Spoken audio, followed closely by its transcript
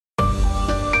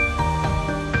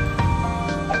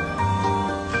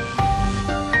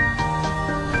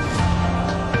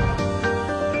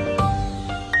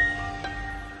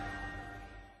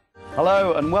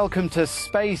Hello and welcome to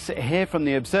Space here from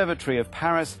the Observatory of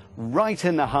Paris, right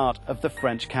in the heart of the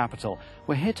French capital.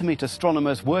 We're here to meet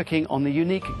astronomers working on the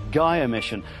unique Gaia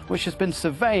mission, which has been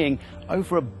surveying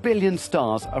over 1 billion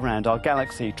stars around our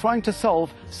galaxy, trying to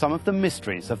solve some of the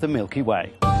mysteries of the Milky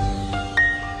Way.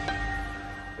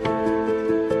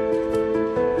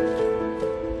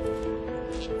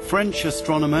 French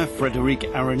astronomer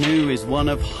Frédéric Arnoux is one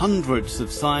of hundreds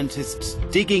of scientists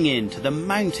digging into the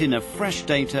mountain of fresh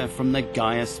data from the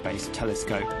Gaia Space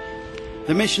Telescope.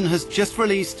 The mission has just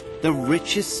released the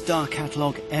richest star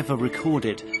catalogue ever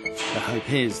recorded. The hope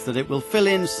is that it will fill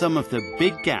in some of the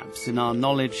big gaps in our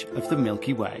knowledge of the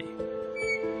Milky Way.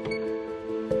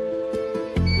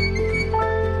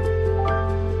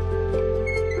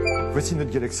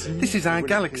 This is our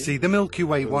galaxy, the Milky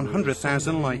Way,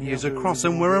 100,000 light years across,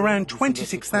 and we're around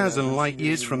 26,000 light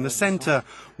years from the centre.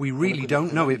 We really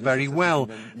don't know it very well.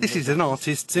 This is an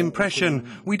artist's impression.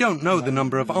 We don't know the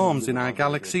number of arms in our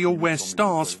galaxy or where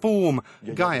stars form.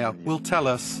 Gaia will tell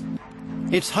us.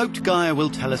 It's hoped Gaia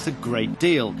will tell us a great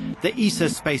deal. The ESA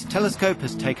Space Telescope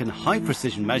has taken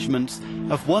high-precision measurements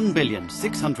of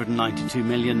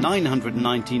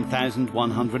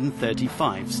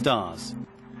 1,692,919,135 stars.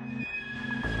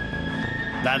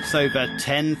 That's over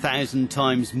 10,000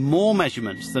 times more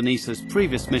measurements than ESA's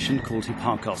previous mission called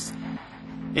Hipparcos.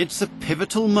 It's a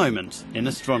pivotal moment in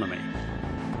astronomy.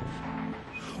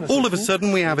 All of a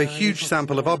sudden we have a huge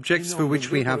sample of objects for which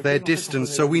we have their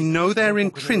distance, so we know their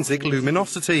intrinsic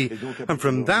luminosity. And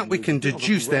from that we can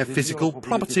deduce their physical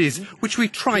properties, which we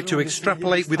tried to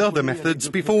extrapolate with other methods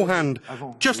beforehand.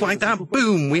 Just like that,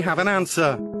 boom, we have an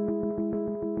answer.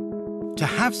 To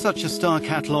have such a star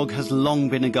catalogue has long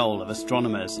been a goal of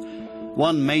astronomers.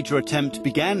 One major attempt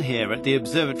began here at the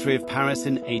Observatory of Paris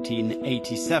in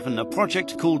 1887, a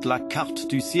project called La Carte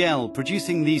du Ciel,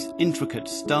 producing these intricate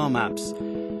star maps.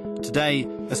 Today,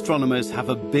 astronomers have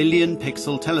a 1 billion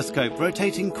pixel telescope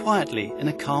rotating quietly in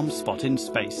a calm spot in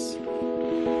space.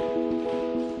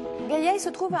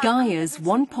 Gaia's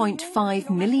 1.5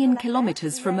 million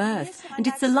kilometers from Earth, and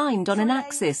it's aligned on an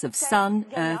axis of Sun,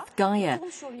 Earth, Gaia.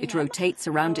 It rotates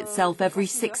around itself every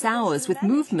 6 hours with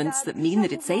movements that mean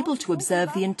that it's able to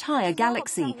observe the entire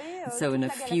galaxy. And so in a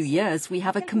few years we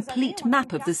have a complete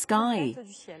map of the sky.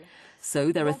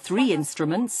 So there are 3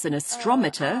 instruments: an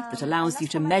astrometer that allows you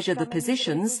to measure the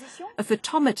positions, a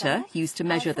photometer used to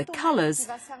measure the colours,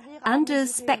 and a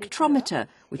spectrometer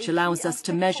which allows us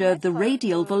to measure the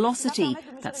radial velocity.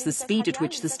 That's the speed at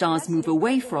which the stars move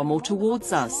away from or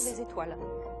towards us.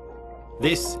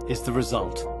 This is the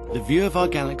result, the view of our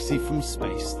galaxy from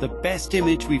space, the best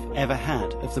image we've ever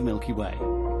had of the Milky Way.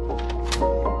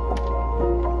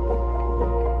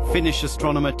 Finnish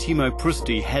astronomer Timo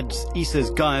Prusti heads ESA's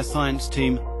Gaia science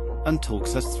team and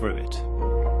talks us through it.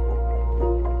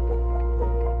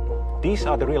 These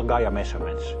are the real Gaia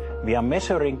measurements. We are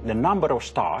measuring the number of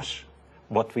stars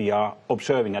what we are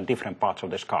observing at different parts of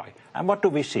the sky. And what do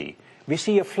we see? We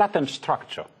see a flattened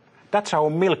structure. That's our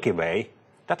Milky Way.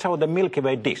 That's the Milky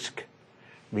Way disk.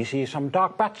 We see some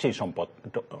dark patches on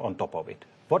top of it.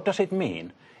 What does it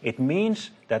mean? It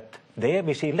means that there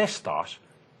we see less stars.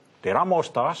 There are more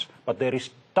stars, but there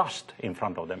is dust in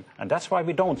front of them, and that's why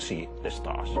we don't see the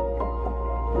stars.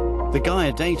 The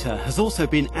Gaia data has also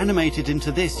been animated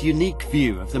into this unique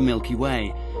view of the Milky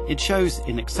Way. It shows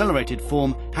in accelerated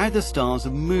form how the stars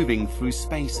are moving through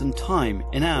space and time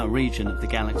in our region of the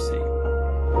galaxy.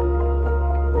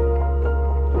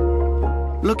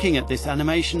 Looking at this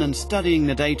animation and studying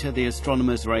the data, the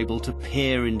astronomers are able to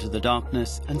peer into the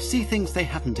darkness and see things they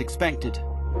hadn't expected.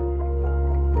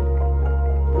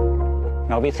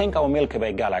 Now we think our Milky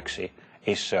Way galaxy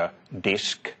is a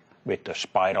disk with a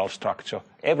spiral structure,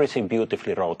 everything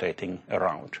beautifully rotating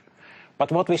around.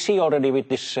 But what we see already with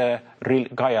this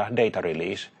Gaia data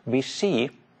release, we see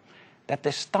that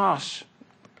the stars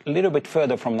a little bit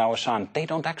further from our sun, they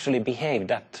don't actually behave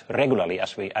that regularly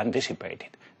as we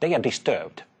anticipated. They are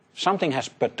disturbed. Something has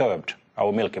perturbed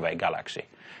our Milky Way galaxy.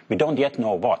 We don't yet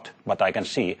know what, but I can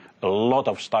see a lot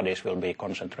of studies will be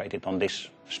concentrated on this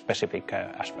specific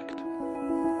aspect.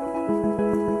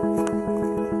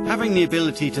 Having the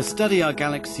ability to study our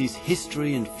galaxy's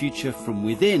history and future from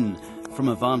within, from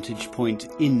a vantage point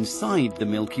inside the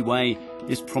Milky Way,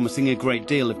 is promising a great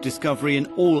deal of discovery in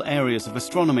all areas of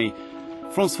astronomy.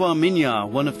 François Mignard,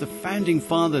 one of the founding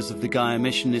fathers of the Gaia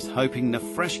mission, is hoping the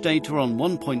fresh data on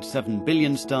 1.7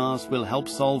 billion stars will help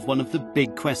solve one of the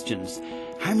big questions.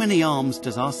 How many arms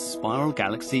does our spiral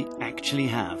galaxy actually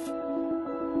have?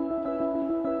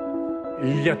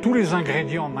 Il y a tous les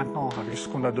ingrédients maintenant avec ce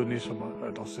qu'on a donné sur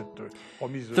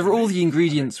There are all the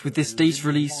ingredients with this data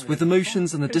release, with the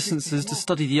motions and the distances to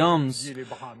study the arms.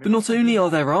 But not only are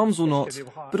there arms or not,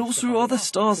 but also are the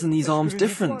stars in these arms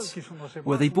different?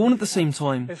 Were they born at the same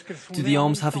time? Do the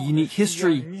arms have a unique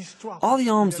history? Are the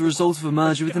arms the result of a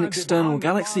merger with an external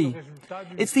galaxy?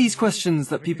 It's these questions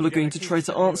that people are going to try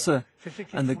to answer,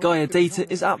 and the Gaia data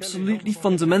is absolutely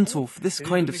fundamental for this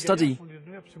kind of study.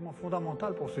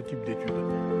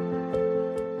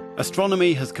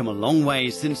 Astronomy has come a long way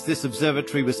since this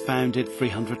observatory was founded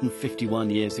 351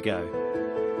 years ago.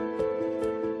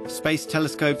 Space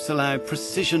telescopes allow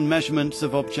precision measurements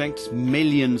of objects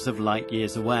millions of light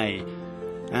years away,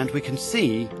 and we can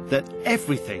see that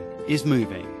everything is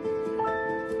moving.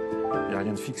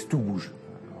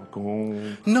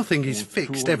 Nothing is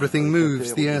fixed, everything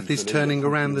moves. The Earth is turning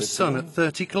around the Sun at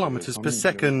 30 kilometers per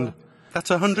second. That's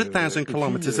 100,000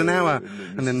 kilometers an hour.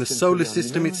 And then the solar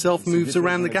system itself moves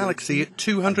around the galaxy at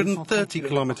 230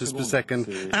 kilometers per second.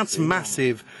 That's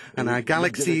massive. And our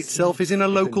galaxy itself is in a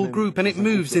local group, and it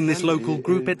moves in this local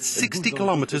group at 60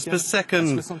 kilometers per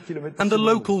second. And the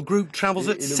local group travels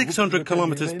at 600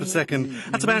 kilometers per second.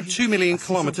 That's about 2 million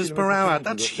kilometers per hour.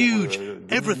 That's huge.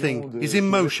 Everything is in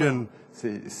motion.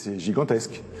 C'est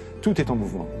gigantesque. Tout est en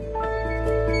mouvement.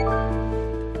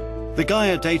 The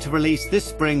Gaia data release this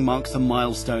spring marks a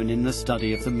milestone in the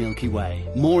study of the Milky Way.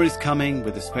 More is coming,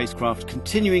 with the spacecraft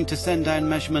continuing to send down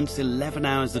measurements 11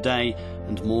 hours a day,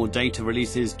 and more data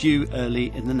releases due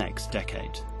early in the next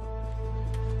decade.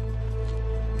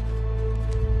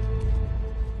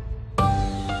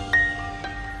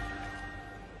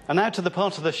 And now to the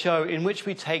part of the show in which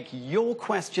we take your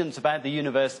questions about the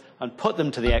universe and put them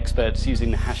to the experts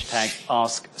using the hashtag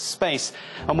 #AskSpace.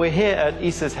 And we're here at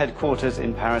ESA's headquarters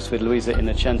in Paris with Luisa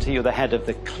Innocenti. You're the head of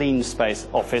the Clean Space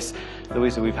Office.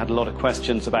 Luisa, we've had a lot of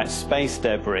questions about space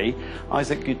debris.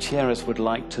 Isaac Gutierrez would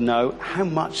like to know, how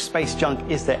much space junk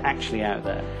is there actually out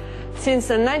there? Since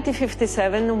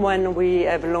 1957, when we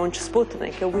have launched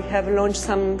Sputnik, we have launched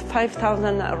some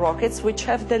 5,000 rockets, which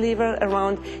have delivered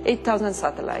around 8,000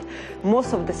 satellites.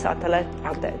 Most of the satellites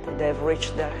are dead. They have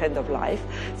reached their end of life.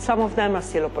 Some of them are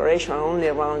still operational, only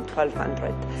around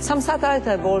 1,200. Some satellites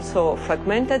have also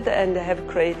fragmented and have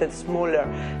created smaller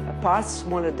parts,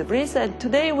 smaller debris. And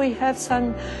today we have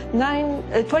some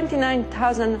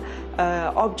 29,000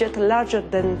 objects larger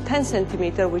than 10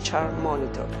 centimeters, which are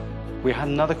monitored. We had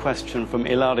another question from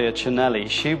Ilaria Cinelli.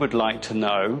 She would like to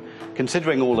know,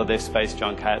 considering all of this space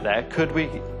junk out there, could we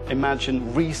imagine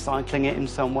recycling it in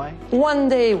some way? One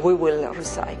day we will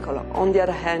recycle. On the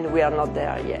other hand, we are not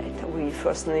there yet. We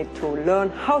first need to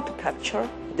learn how to capture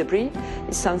debris.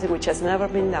 It's something which has never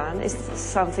been done. It's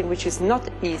something which is not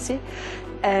easy.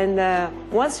 And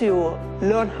once you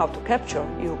learn how to capture,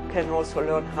 you can also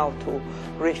learn how to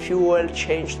refuel,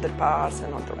 change the parts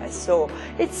and all the rest. So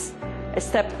it's a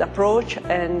stepped approach,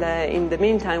 and in the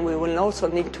meantime we will also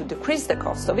need to decrease the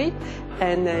cost of it,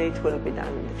 and it will be done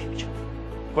in the future.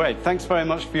 Great, thanks very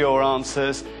much for your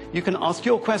answers. You can ask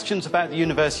your questions about the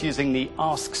universe using the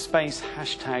 #AskSpace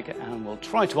hashtag, and we'll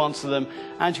try to answer them,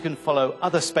 and you can follow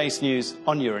other space news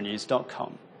on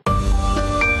euronews.com.